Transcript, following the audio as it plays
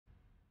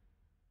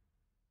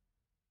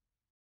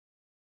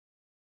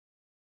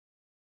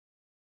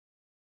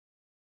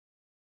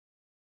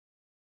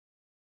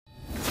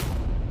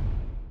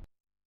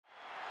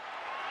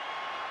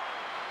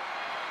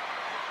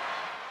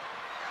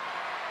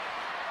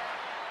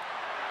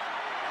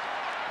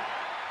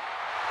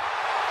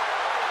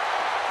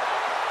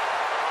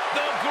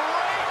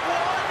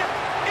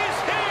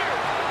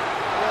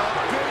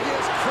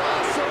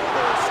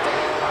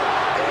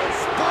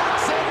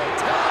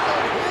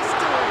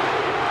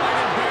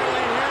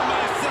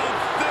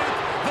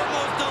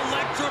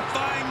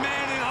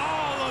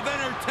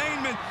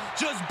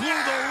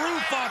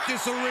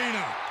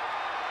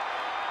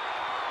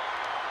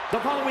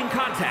following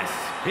contest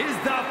is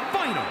the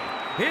final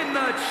in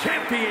the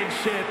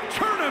championship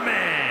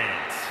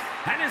tournament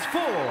and is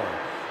for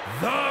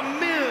the $1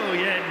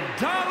 Million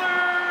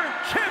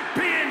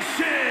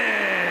Championship.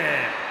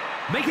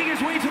 Making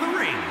his way to the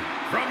ring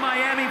from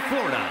Miami,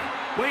 Florida,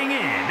 weighing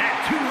in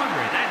at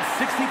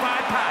 265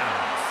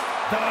 pounds,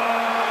 The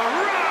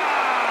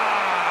Rock!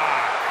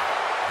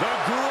 The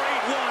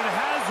Great One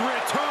has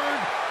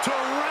returned to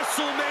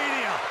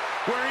WrestleMania,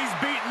 where he's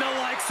beaten the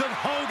likes of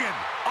Hogan,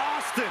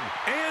 Austin,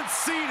 and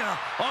Cena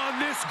on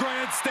this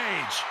grand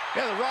stage.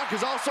 Yeah, The Rock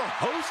has also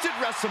hosted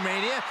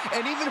WrestleMania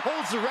and even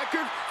holds the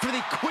record for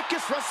the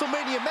quickest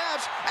WrestleMania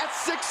match at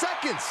 6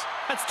 seconds.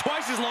 That's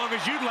twice as long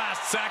as you'd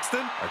last,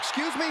 Saxton.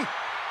 Excuse me?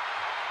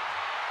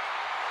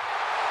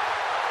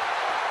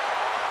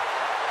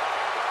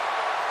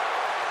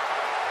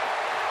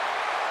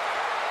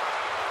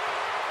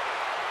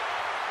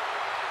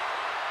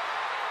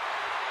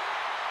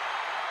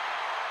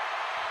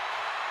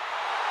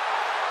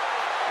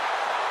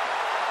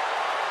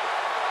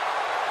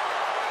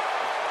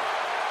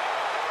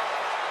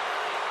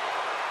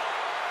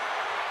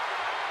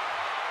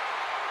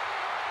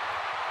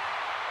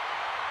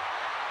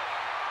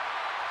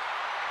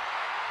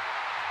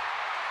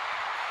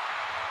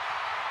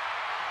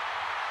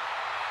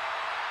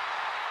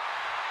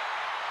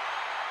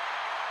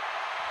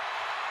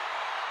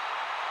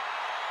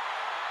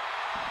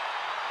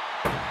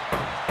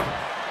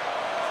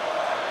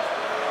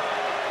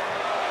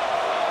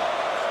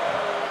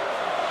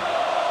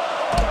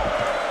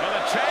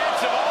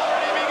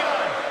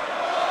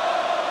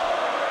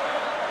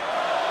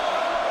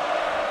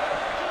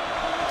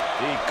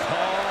 The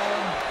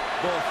calm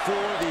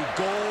before the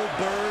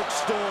Goldberg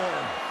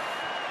storm.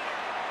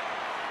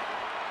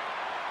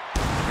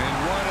 And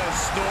what a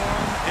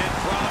storm it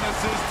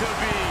promises to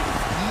be.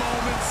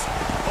 Moments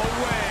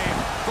away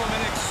from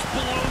an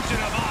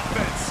explosion of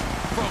offense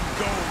from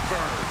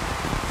Goldberg.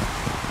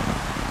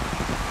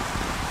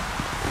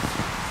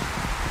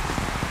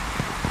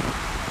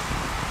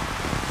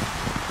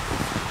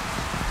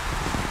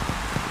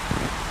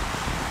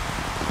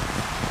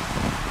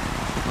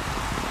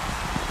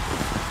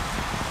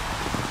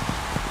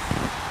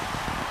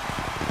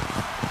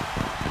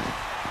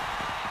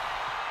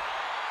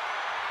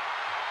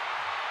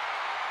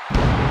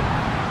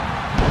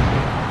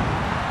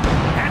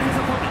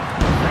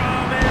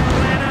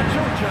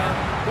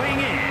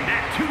 Weighing in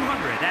at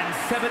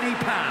 270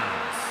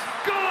 pounds,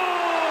 Goldberg!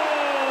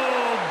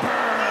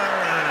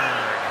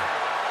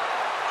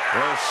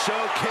 The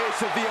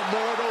showcase of the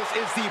Immortals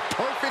is the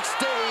perfect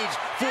stage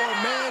for a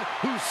man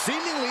who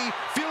seemingly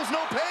feels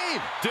no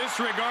pain.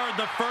 Disregard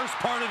the first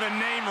part of the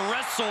name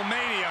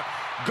WrestleMania.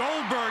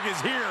 Goldberg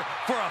is here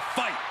for a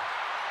fight.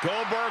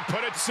 Goldberg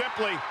put it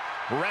simply,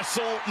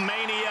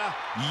 WrestleMania,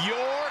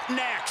 you're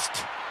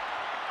next.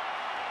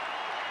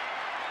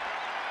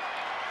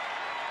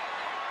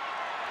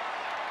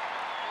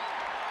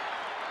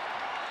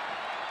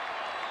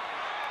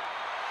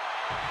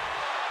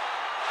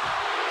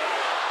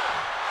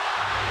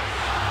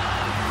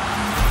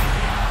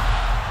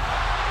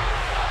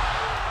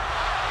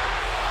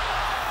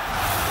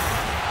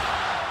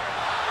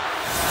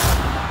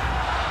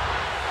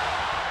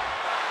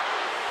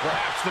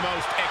 Perhaps the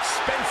most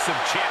expensive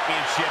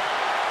championship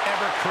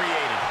ever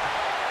created.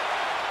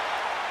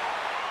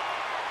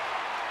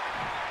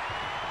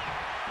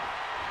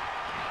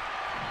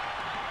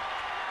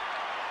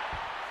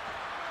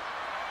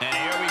 And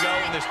here we go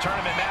in this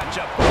tournament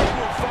matchup. Who will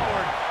move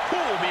forward? Who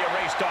will be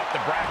erased off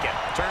the bracket?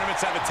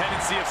 Tournaments have a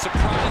tendency of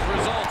surprise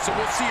results, so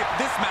we'll see if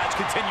this match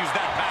continues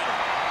that pattern.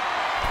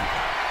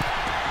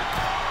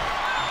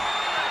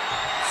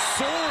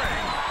 Soaring.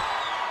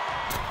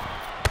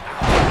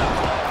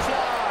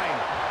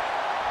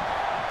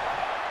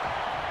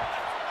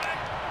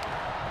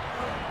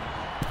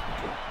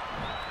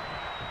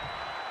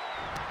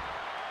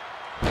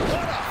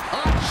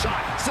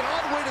 Sent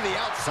all the way to the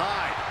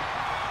outside.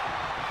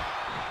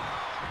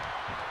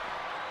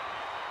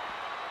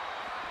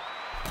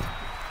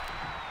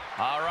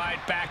 All right,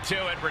 back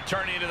to it,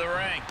 returning to the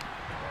ring.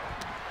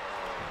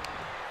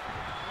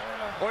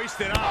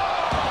 Hoisted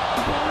up.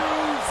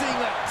 Bruising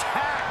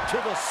attack to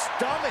the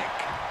stomach.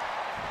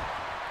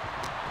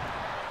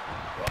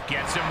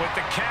 Gets him with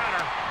the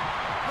counter.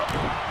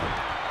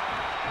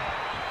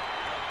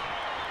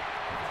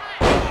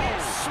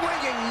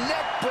 Swinging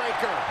neck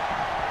breaker.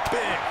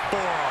 Big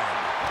forearm.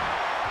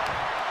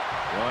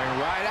 Going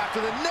right after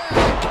the neck.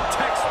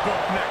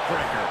 Textbook neck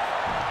breaker.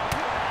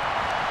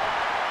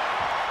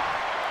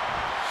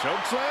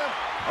 Choke slam?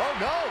 Oh,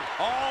 no.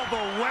 All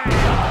the way.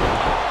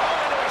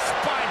 Oh, into a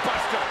spine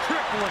buster.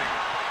 Crippling.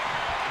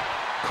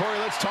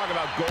 Corey, let's talk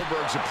about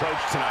Goldberg's approach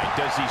tonight.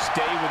 Does he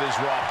stay with his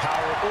raw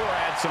power or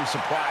add some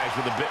surprise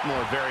with a bit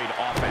more varied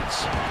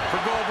offense? For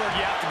Goldberg,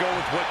 you have to go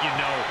with what you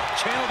know.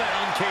 Channel that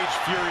uncaged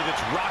fury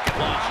that's rocket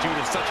launched you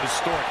to such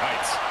historic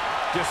heights.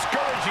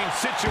 Discouraging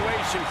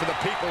situation for the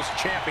People's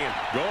Champion.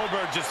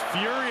 Goldberg just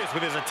furious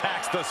with his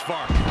attacks thus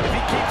far. If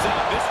he keeps it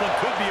up, this one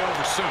could be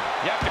over soon.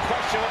 You have to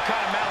question what kind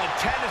of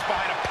malintent is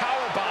behind a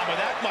powerbomb with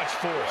that much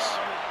force.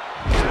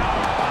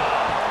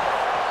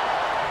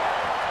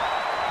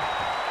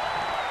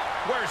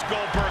 Where's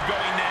Goldberg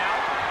going now?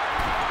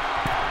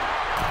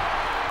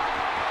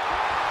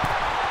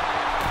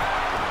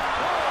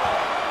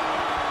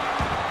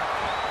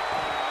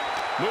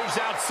 Moves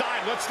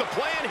outside. What's the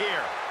plan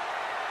here?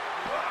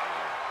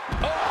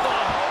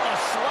 Oklahoma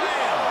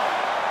slam.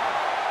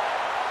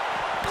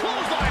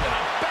 Clothesline to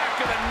the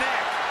back of the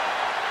neck.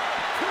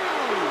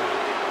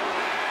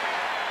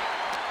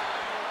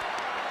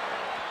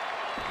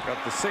 Got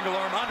the single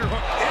arm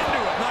underhook into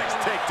a nice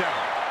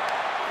takedown.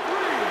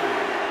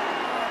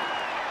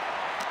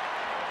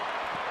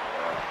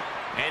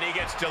 And he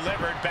gets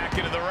delivered back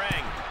into the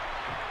ring.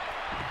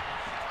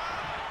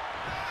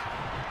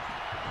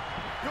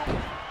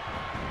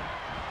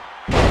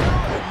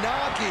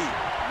 Nagi,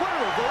 what a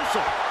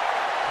reversal.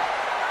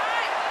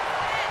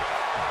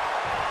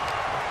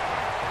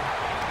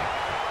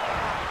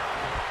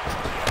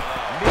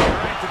 Knee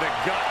right to the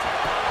gut.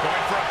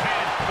 Going for a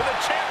pin for the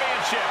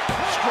championship.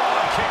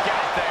 Strong kick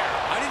out there.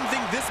 I didn't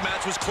think this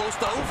match was close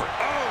to over.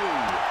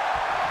 Oh,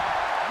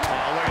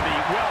 look at the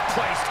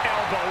well-placed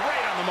elbow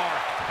right on the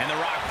mark. And The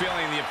Rock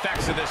feeling the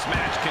effects of this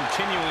match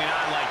continuing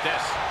on like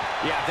this.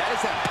 Yeah, that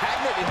is that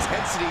patented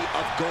intensity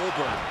of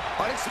Goldberg.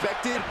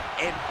 Unexpected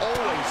and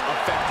always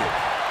effective.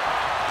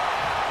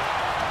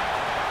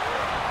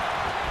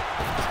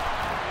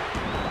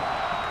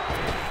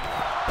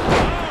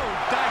 Oh,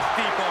 nice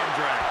deep arm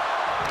drag.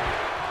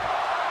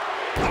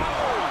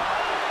 Oh!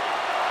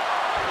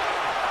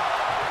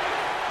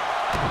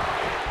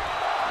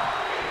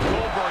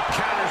 Goldberg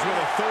counters with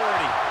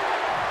authority.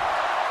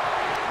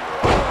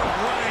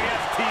 Running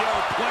FTO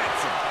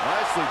plants him.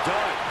 Nicely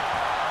done.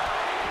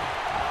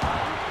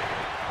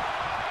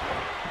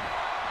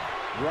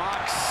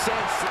 Rock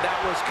sensed that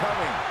was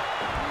coming.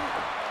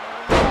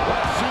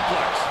 What a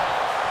suplex.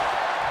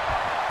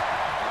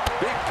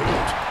 Big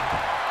boot.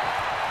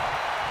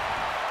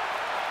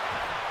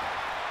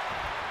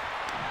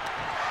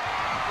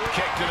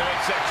 Kick to the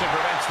midsection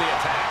prevents the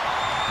attack.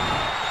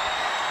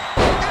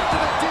 Into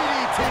the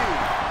DDT.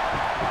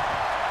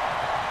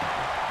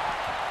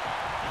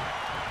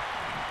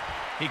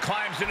 He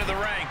climbs into the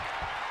ring.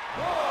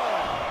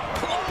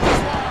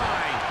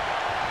 Clothesline.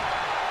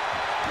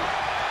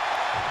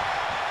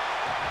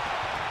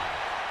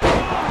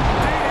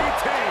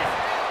 DDT.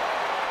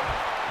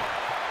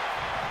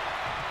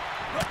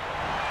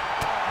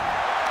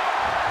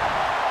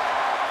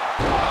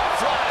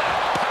 Flat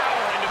out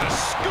power into the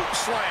scoop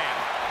slam.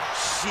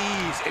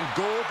 Jeez, and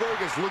Goldberg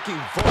is looking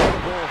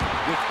vulnerable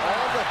with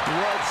all the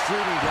blood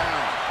streaming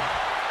down.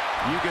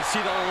 You can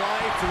see the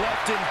life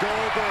left in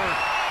Goldberg.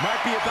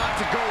 Might be about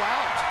to go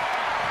out.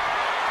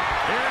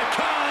 Here it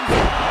comes.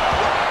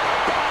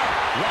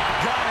 Rock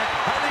got it.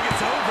 I think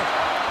it's over.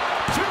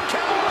 2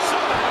 count.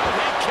 Somehow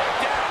he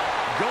kicked out.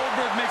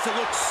 Goldberg makes it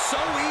look so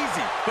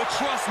easy, but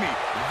trust me,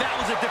 that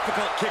was a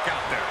difficult kick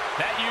out there.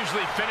 That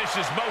usually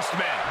finishes most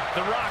men.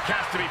 The Rock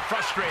has to be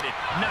frustrated,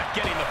 not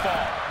getting the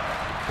fall.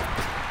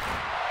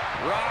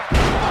 Rock.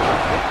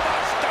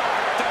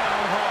 Start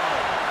down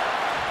hard.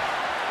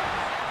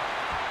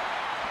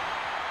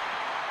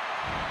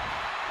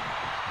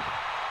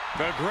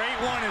 The Great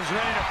One is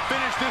ready to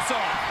finish this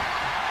off.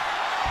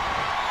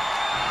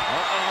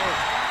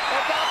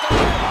 About to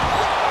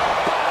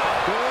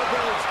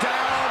Goldberg's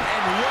down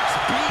and looks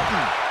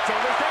beaten.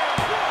 Shoulders down.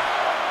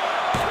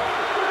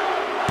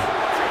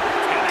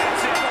 And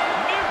that's it.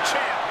 New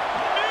champ.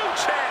 New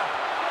champ.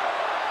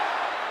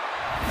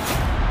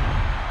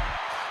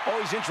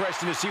 Always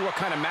interesting to see what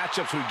kind of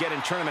matchups we get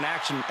in tournament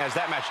action, as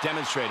that match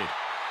demonstrated.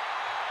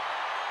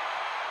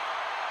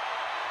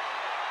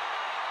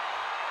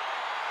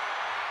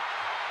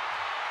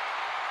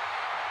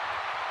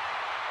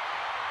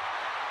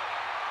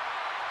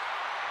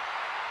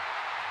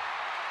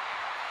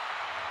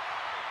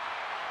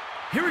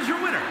 Here is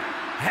your winner,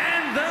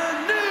 and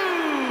the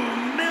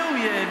new $1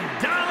 million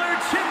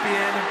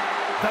champion,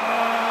 The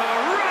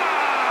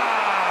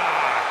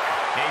Rock!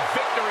 A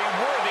victory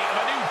worthy of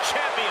a new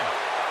champion.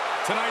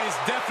 Tonight is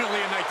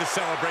definitely a night to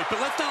celebrate, but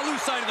let's not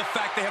lose sight of the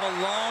fact they have a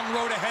long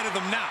road ahead of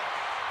them now.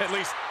 At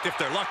least, if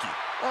they're lucky.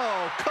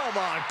 Oh, come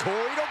on,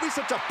 Corey. Don't be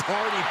such a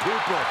party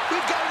pooper.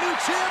 We've got a new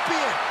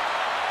champion.